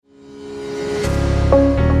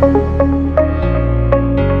Greetings,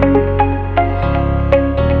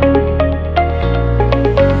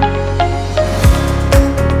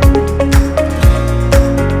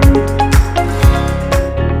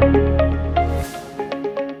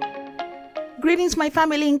 my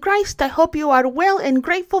family in Christ. I hope you are well and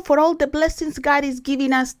grateful for all the blessings God is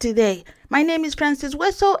giving us today. My name is Francis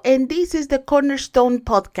Hueso, and this is the Cornerstone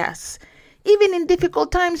Podcast. Even in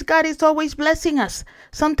difficult times, God is always blessing us.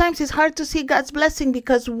 Sometimes it's hard to see God's blessing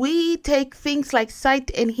because we take things like sight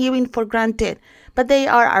and hearing for granted. But they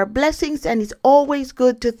are our blessings, and it's always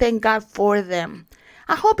good to thank God for them.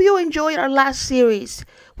 I hope you enjoyed our last series.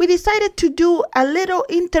 We decided to do a little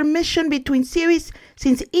intermission between series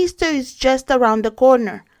since Easter is just around the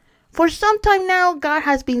corner. For some time now, God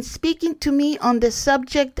has been speaking to me on the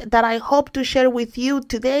subject that I hope to share with you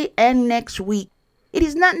today and next week. It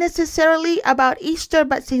is not necessarily about Easter,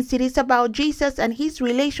 but since it is about Jesus and his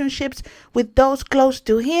relationships with those close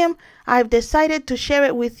to him, I've decided to share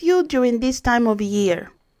it with you during this time of year.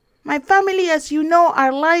 My family, as you know,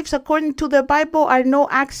 our lives according to the Bible are no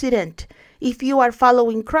accident. If you are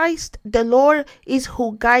following Christ, the Lord is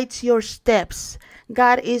who guides your steps.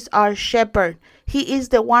 God is our shepherd. He is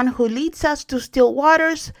the one who leads us to still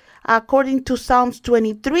waters, according to Psalms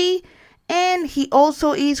 23, and he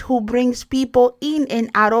also is who brings people in and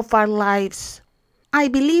out of our lives. I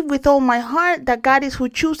believe with all my heart that God is who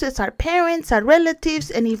chooses our parents, our relatives,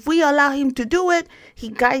 and if we allow him to do it, he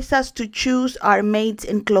guides us to choose our mates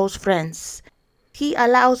and close friends. He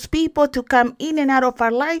allows people to come in and out of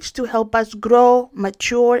our lives to help us grow,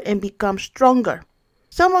 mature, and become stronger.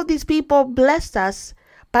 Some of these people bless us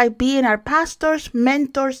by being our pastors,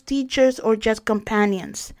 mentors, teachers, or just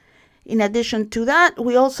companions. In addition to that,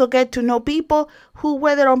 we also get to know people who,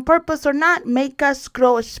 whether on purpose or not, make us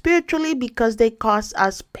grow spiritually because they cause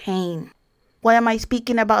us pain. Why am I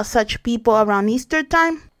speaking about such people around Easter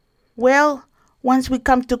time? Well, once we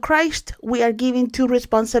come to Christ, we are given two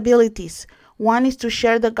responsibilities. One is to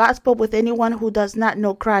share the gospel with anyone who does not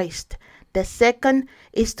know Christ. The second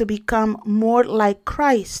is to become more like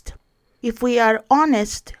Christ. If we are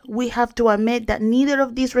honest, we have to admit that neither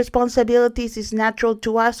of these responsibilities is natural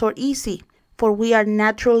to us or easy, for we are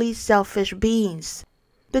naturally selfish beings.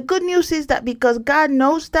 The good news is that because God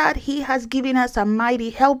knows that, he has given us a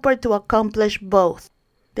mighty helper to accomplish both.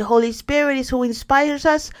 The Holy Spirit is who inspires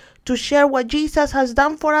us to share what Jesus has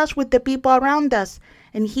done for us with the people around us,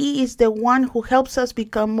 and he is the one who helps us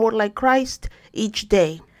become more like Christ each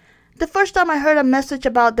day. The first time I heard a message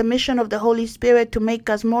about the mission of the Holy Spirit to make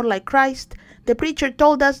us more like Christ, the preacher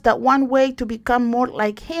told us that one way to become more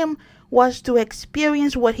like him was to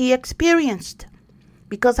experience what he experienced.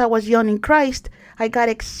 Because I was young in Christ, I got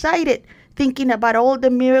excited thinking about all the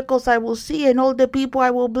miracles I will see and all the people I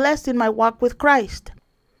will bless in my walk with Christ.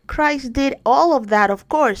 Christ did all of that, of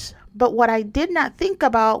course, but what I did not think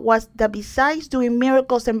about was that besides doing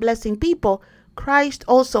miracles and blessing people, Christ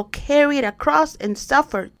also carried a cross and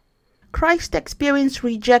suffered. Christ experienced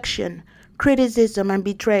rejection, criticism, and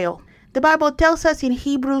betrayal. The Bible tells us in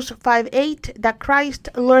Hebrews 5:8 that Christ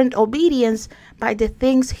learned obedience by the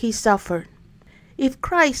things he suffered. If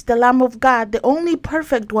Christ, the Lamb of God, the only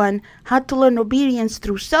perfect one, had to learn obedience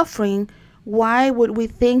through suffering, why would we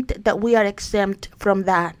think that we are exempt from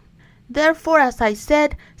that? Therefore, as I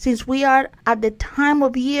said, since we are at the time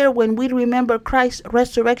of year when we remember Christ's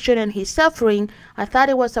resurrection and his suffering, I thought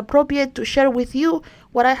it was appropriate to share with you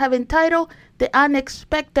what I have entitled The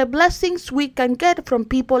Unexpected Blessings We Can Get from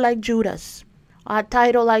People Like Judas. A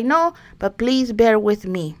title I know, but please bear with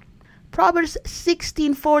me. Proverbs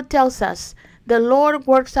 16:4 tells us, "The Lord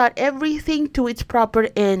works out everything to its proper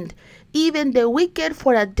end, even the wicked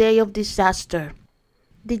for a day of disaster."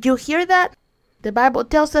 Did you hear that? The Bible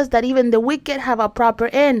tells us that even the wicked have a proper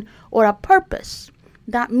end or a purpose.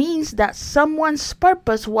 That means that someone's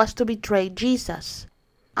purpose was to betray Jesus.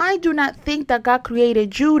 I do not think that God created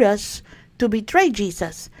Judas to betray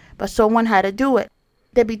Jesus, but someone had to do it.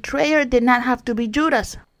 The betrayer did not have to be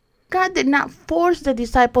Judas. God did not force the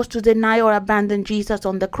disciples to deny or abandon Jesus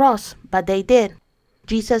on the cross, but they did.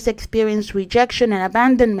 Jesus experienced rejection and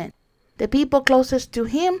abandonment. The people closest to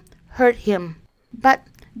him hurt him, but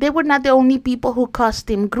they were not the only people who caused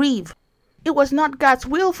him grief. It was not God's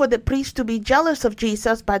will for the priests to be jealous of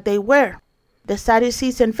Jesus, but they were. The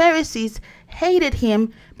Sadducees and Pharisees hated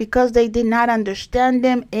him because they did not understand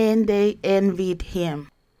him and they envied him.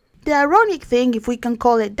 The ironic thing, if we can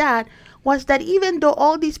call it that, was that even though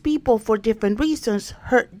all these people for different reasons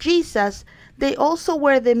hurt Jesus, they also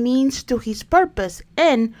were the means to his purpose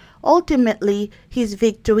and ultimately his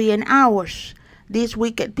victory and ours. These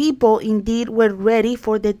wicked people indeed were ready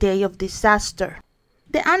for the day of disaster.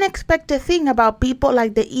 The unexpected thing about people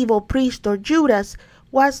like the evil priest or Judas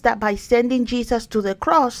was that by sending Jesus to the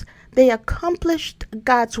cross, they accomplished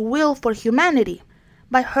God's will for humanity.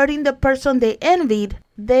 By hurting the person they envied,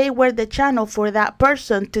 they were the channel for that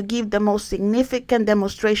person to give the most significant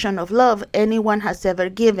demonstration of love anyone has ever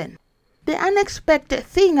given. The unexpected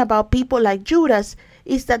thing about people like Judas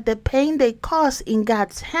is that the pain they cause in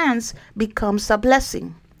God's hands becomes a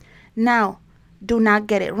blessing. Now, do not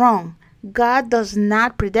get it wrong. God does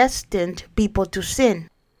not predestine people to sin.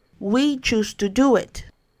 We choose to do it.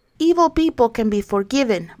 Evil people can be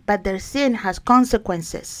forgiven, but their sin has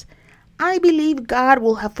consequences. I believe God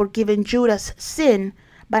will have forgiven Judas' sin,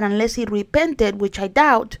 but unless he repented, which I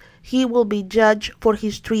doubt, he will be judged for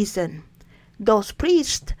his treason. Those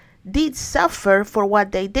priests did suffer for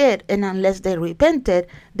what they did, and unless they repented,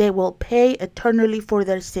 they will pay eternally for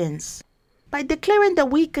their sins. By declaring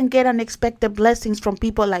that we can get unexpected blessings from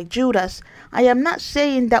people like Judas, I am not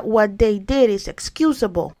saying that what they did is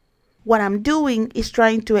excusable. What I'm doing is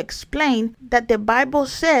trying to explain that the Bible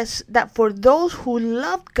says that for those who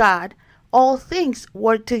love God, all things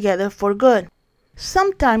work together for good.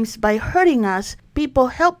 Sometimes by hurting us, people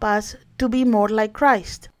help us to be more like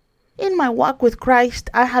Christ. In my walk with Christ,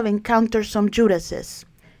 I have encountered some Judases,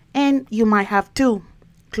 and you might have too.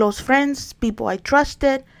 Close friends, people I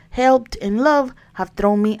trusted, helped, and loved have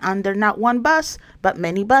thrown me under not one bus, but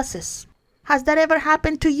many buses. Has that ever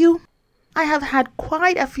happened to you? I have had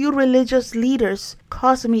quite a few religious leaders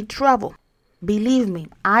cause me trouble. Believe me,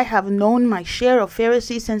 I have known my share of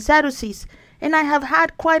Pharisees and Sadducees, and I have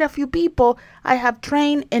had quite a few people I have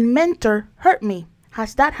trained and mentored hurt me.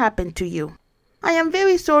 Has that happened to you? I am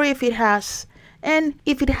very sorry if it has, and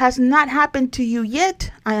if it has not happened to you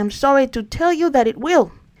yet, I am sorry to tell you that it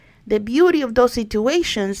will. The beauty of those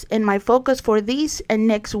situations and my focus for this and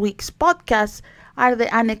next week's podcast are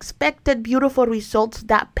the unexpected beautiful results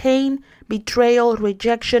that pain, betrayal,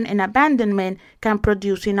 rejection, and abandonment can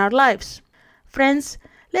produce in our lives. Friends,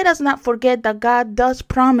 let us not forget that God does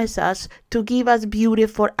promise us to give us beauty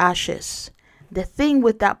for ashes. The thing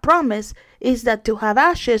with that promise is that to have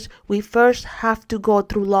ashes, we first have to go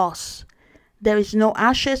through loss. There is no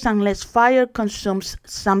ashes unless fire consumes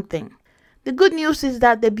something. The good news is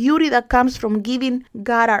that the beauty that comes from giving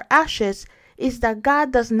God our ashes is that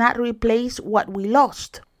God does not replace what we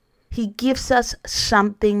lost. He gives us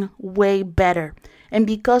something way better. And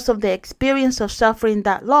because of the experience of suffering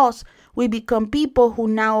that loss, we become people who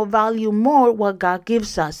now value more what God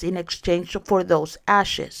gives us in exchange for those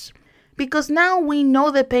ashes. Because now we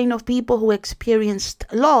know the pain of people who experienced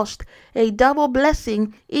loss, a double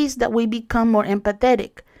blessing is that we become more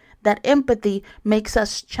empathetic. That empathy makes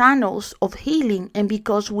us channels of healing, and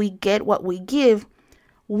because we get what we give,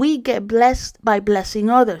 we get blessed by blessing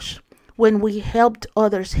others. When we helped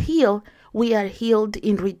others heal, we are healed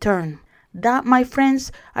in return. That, my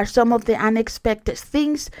friends, are some of the unexpected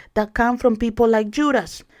things that come from people like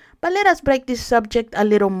Judas. But let us break this subject a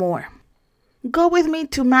little more. Go with me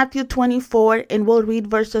to Matthew 24 and we'll read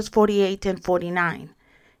verses 48 and 49.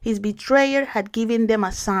 His betrayer had given them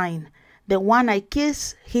a sign. The one I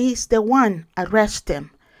kiss, he is the one. Arrest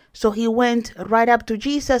him. So he went right up to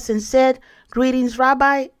Jesus and said, "Greetings,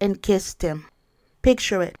 Rabbi," and kissed him.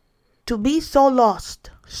 Picture it. To be so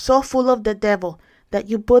lost, so full of the devil, that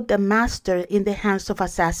you put the master in the hands of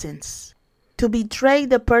assassins. To betray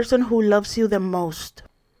the person who loves you the most.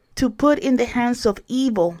 To put in the hands of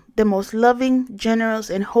evil the most loving, generous,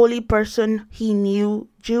 and holy person he knew.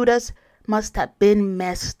 Judas must have been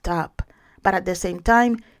messed up. But at the same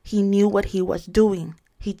time, he knew what he was doing.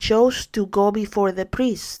 He chose to go before the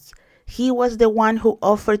priests. He was the one who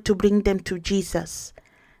offered to bring them to Jesus.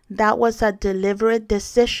 That was a deliberate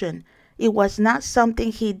decision. It was not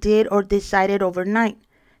something he did or decided overnight.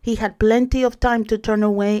 He had plenty of time to turn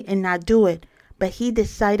away and not do it, but he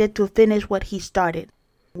decided to finish what he started.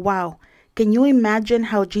 Wow, can you imagine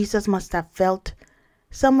how Jesus must have felt?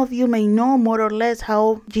 Some of you may know more or less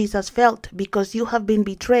how Jesus felt because you have been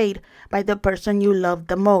betrayed by the person you love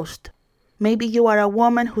the most. Maybe you are a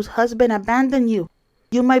woman whose husband abandoned you.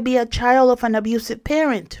 You might be a child of an abusive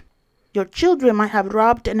parent. Your children might have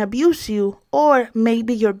robbed and abused you, or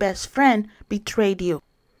maybe your best friend betrayed you.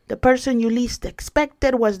 The person you least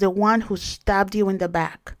expected was the one who stabbed you in the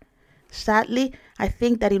back. Sadly, I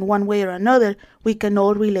think that in one way or another, we can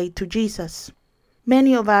all relate to Jesus.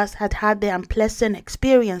 Many of us had had the unpleasant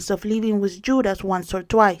experience of living with Judas once or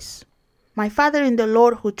twice. My father in the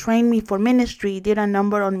Lord, who trained me for ministry, did a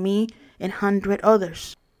number on me and 100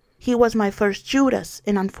 others. He was my first Judas,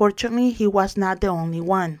 and unfortunately, he was not the only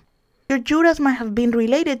one. Your Judas might have been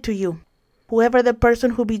related to you. Whoever the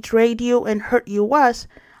person who betrayed you and hurt you was,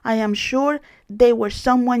 I am sure they were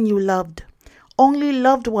someone you loved. Only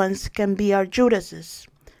loved ones can be our Judases.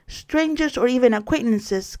 Strangers or even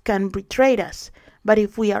acquaintances can betray us, but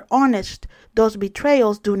if we are honest, those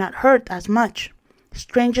betrayals do not hurt as much.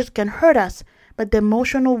 Strangers can hurt us, but the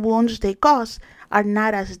emotional wounds they cause are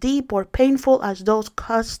not as deep or painful as those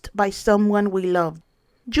caused by someone we loved.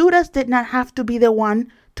 Judas did not have to be the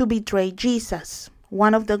one to betray Jesus.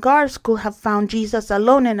 One of the guards could have found Jesus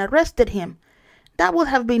alone and arrested him. That would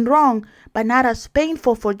have been wrong, but not as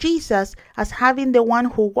painful for Jesus as having the one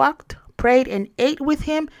who walked, prayed, and ate with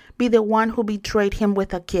him be the one who betrayed him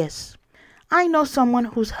with a kiss. I know someone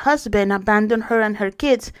whose husband abandoned her and her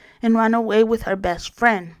kids and ran away with her best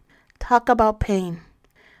friend. Talk about pain.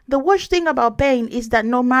 The worst thing about pain is that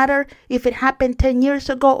no matter if it happened 10 years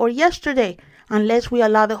ago or yesterday, unless we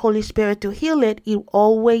allow the Holy Spirit to heal it, it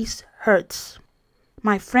always hurts.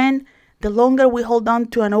 My friend, the longer we hold on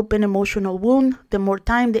to an open emotional wound, the more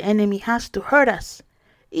time the enemy has to hurt us.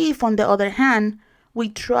 If, on the other hand, we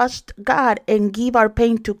trust God and give our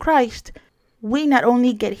pain to Christ, we not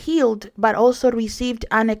only get healed, but also received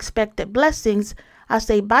unexpected blessings as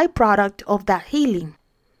a byproduct of that healing.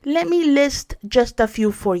 Let me list just a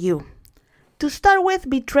few for you. To start with,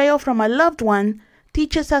 betrayal from a loved one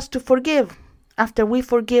teaches us to forgive. After we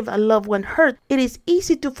forgive a loved one hurt, it is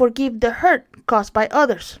easy to forgive the hurt caused by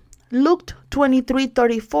others. Luke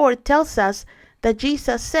 23:34 tells us that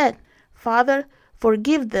Jesus said, "Father,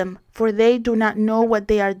 forgive them, for they do not know what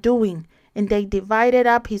they are doing." And they divided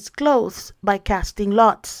up his clothes by casting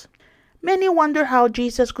lots. Many wonder how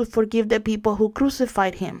Jesus could forgive the people who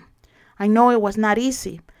crucified him. I know it was not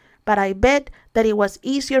easy, but I bet that it was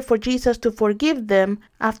easier for Jesus to forgive them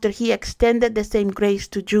after he extended the same grace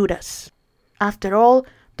to Judas. After all,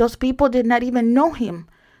 those people did not even know him.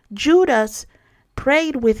 Judas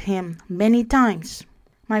prayed with him many times.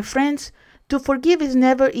 My friends, to forgive is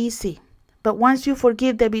never easy, but once you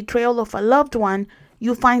forgive the betrayal of a loved one,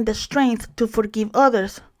 you find the strength to forgive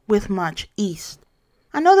others with much ease.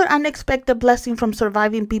 Another unexpected blessing from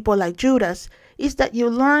surviving people like Judas is that you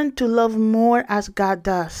learn to love more as God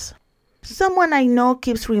does. Someone I know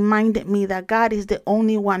keeps reminding me that God is the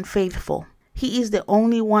only one faithful. He is the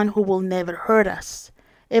only one who will never hurt us.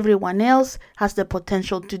 Everyone else has the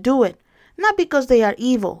potential to do it, not because they are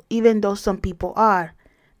evil, even though some people are.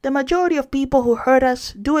 The majority of people who hurt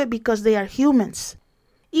us do it because they are humans.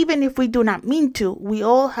 Even if we do not mean to, we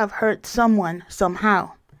all have hurt someone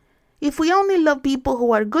somehow. If we only love people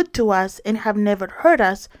who are good to us and have never hurt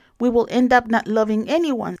us, we will end up not loving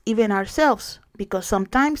anyone, even ourselves, because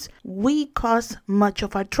sometimes we cause much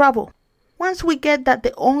of our trouble. Once we get that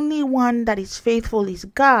the only one that is faithful is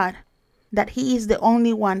God, that He is the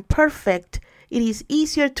only one perfect, it is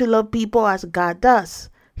easier to love people as God does.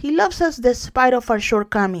 He loves us despite of our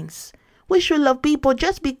shortcomings. We should love people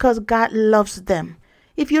just because God loves them.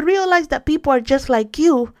 If you realize that people are just like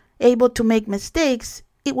you, able to make mistakes,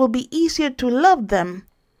 it will be easier to love them.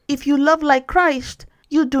 If you love like Christ,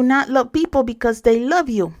 you do not love people because they love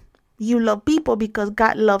you. You love people because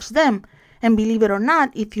God loves them. And believe it or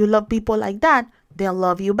not, if you love people like that, they'll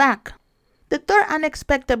love you back. The third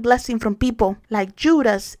unexpected blessing from people like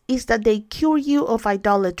Judas is that they cure you of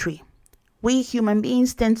idolatry. We human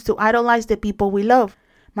beings tend to idolize the people we love.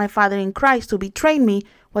 My father in Christ who betrayed me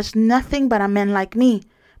was nothing but a man like me.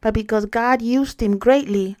 But because God used him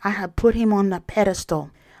greatly, I have put him on a pedestal.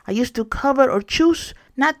 I used to cover or choose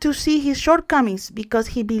not to see his shortcomings because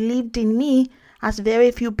he believed in me as very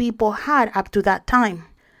few people had up to that time.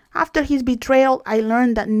 After his betrayal, I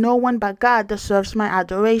learned that no one but God deserves my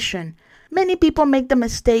adoration. Many people make the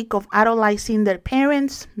mistake of idolizing their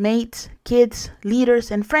parents, mates, kids, leaders,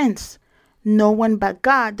 and friends. No one but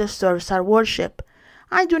God deserves our worship.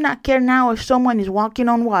 I do not care now if someone is walking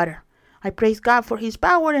on water. I praise God for His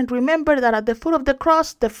power and remember that at the foot of the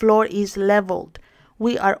cross, the floor is leveled.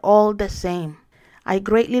 We are all the same. I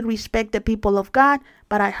greatly respect the people of God,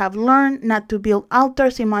 but I have learned not to build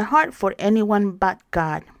altars in my heart for anyone but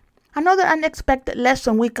God. Another unexpected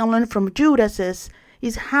lesson we can learn from Judas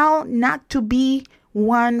is how not to be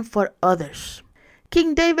one for others.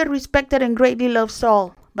 King David respected and greatly loved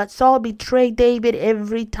Saul, but Saul betrayed David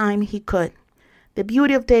every time he could. The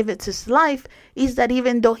beauty of David's life is that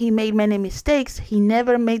even though he made many mistakes, he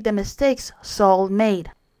never made the mistakes Saul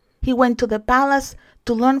made. He went to the palace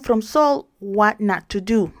to learn from Saul what not to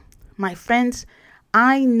do. My friends,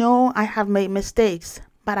 I know I have made mistakes,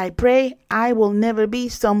 but I pray I will never be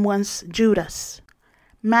someone's Judas.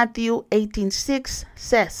 Matthew 18:6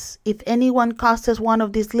 says, "If anyone causes one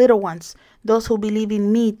of these little ones, those who believe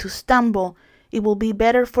in me, to stumble, it will be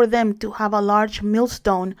better for them to have a large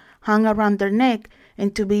millstone hung around their neck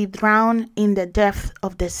and to be drowned in the depth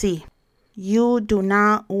of the sea. You do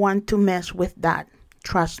not want to mess with that.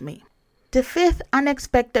 Trust me. The fifth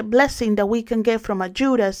unexpected blessing that we can get from a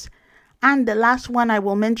Judas, and the last one I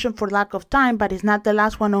will mention for lack of time, but it's not the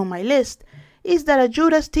last one on my list, is that a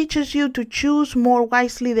Judas teaches you to choose more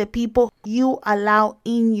wisely the people you allow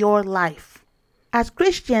in your life. As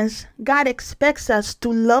Christians, God expects us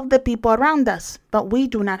to love the people around us, but we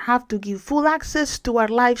do not have to give full access to our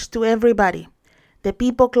lives to everybody. The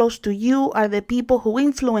people close to you are the people who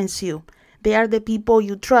influence you. They are the people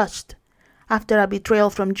you trust. After a betrayal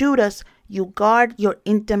from Judas, you guard your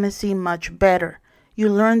intimacy much better. You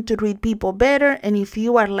learn to read people better, and if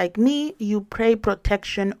you are like me, you pray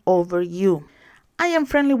protection over you. I am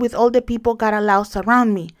friendly with all the people God allows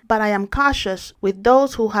around me, but I am cautious with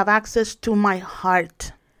those who have access to my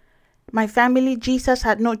heart. My family, Jesus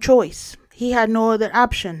had no choice. He had no other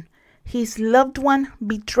option. His loved one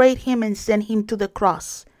betrayed him and sent him to the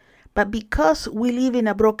cross. But because we live in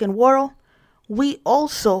a broken world, we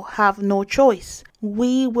also have no choice.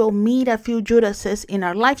 We will meet a few Judases in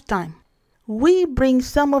our lifetime. We bring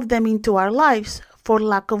some of them into our lives for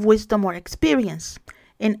lack of wisdom or experience.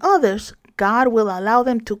 And others, God will allow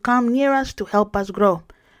them to come near us to help us grow.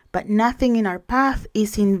 But nothing in our path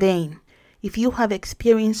is in vain. If you have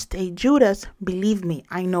experienced a Judas, believe me,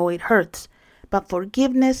 I know it hurts. But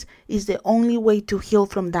forgiveness is the only way to heal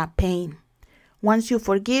from that pain. Once you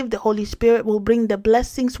forgive, the Holy Spirit will bring the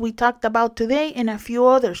blessings we talked about today and a few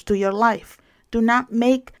others to your life. Do not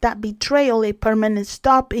make that betrayal a permanent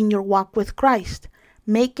stop in your walk with Christ.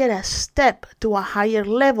 Make it a step to a higher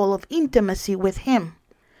level of intimacy with Him.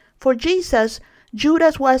 For Jesus,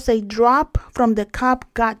 Judas was a drop from the cup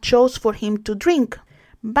God chose for him to drink,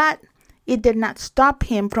 but it did not stop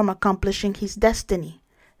him from accomplishing his destiny.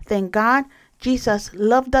 Thank God, Jesus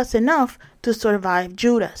loved us enough to survive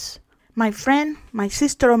Judas. My friend, my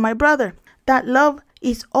sister, or my brother, that love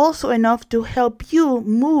is also enough to help you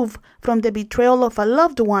move from the betrayal of a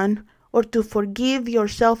loved one or to forgive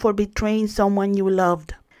yourself for betraying someone you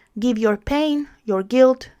loved. Give your pain, your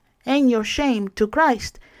guilt, and your shame to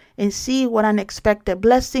Christ and see what unexpected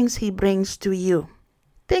blessings He brings to you.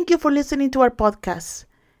 Thank you for listening to our podcast.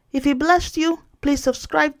 If it blessed you, please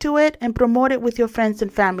subscribe to it and promote it with your friends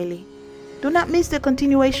and family. Do not miss the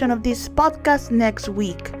continuation of this podcast next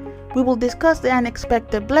week. We will discuss the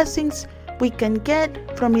unexpected blessings we can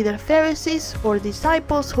get from either Pharisees or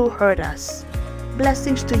disciples who hurt us.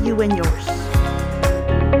 Blessings to you and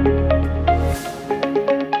yours.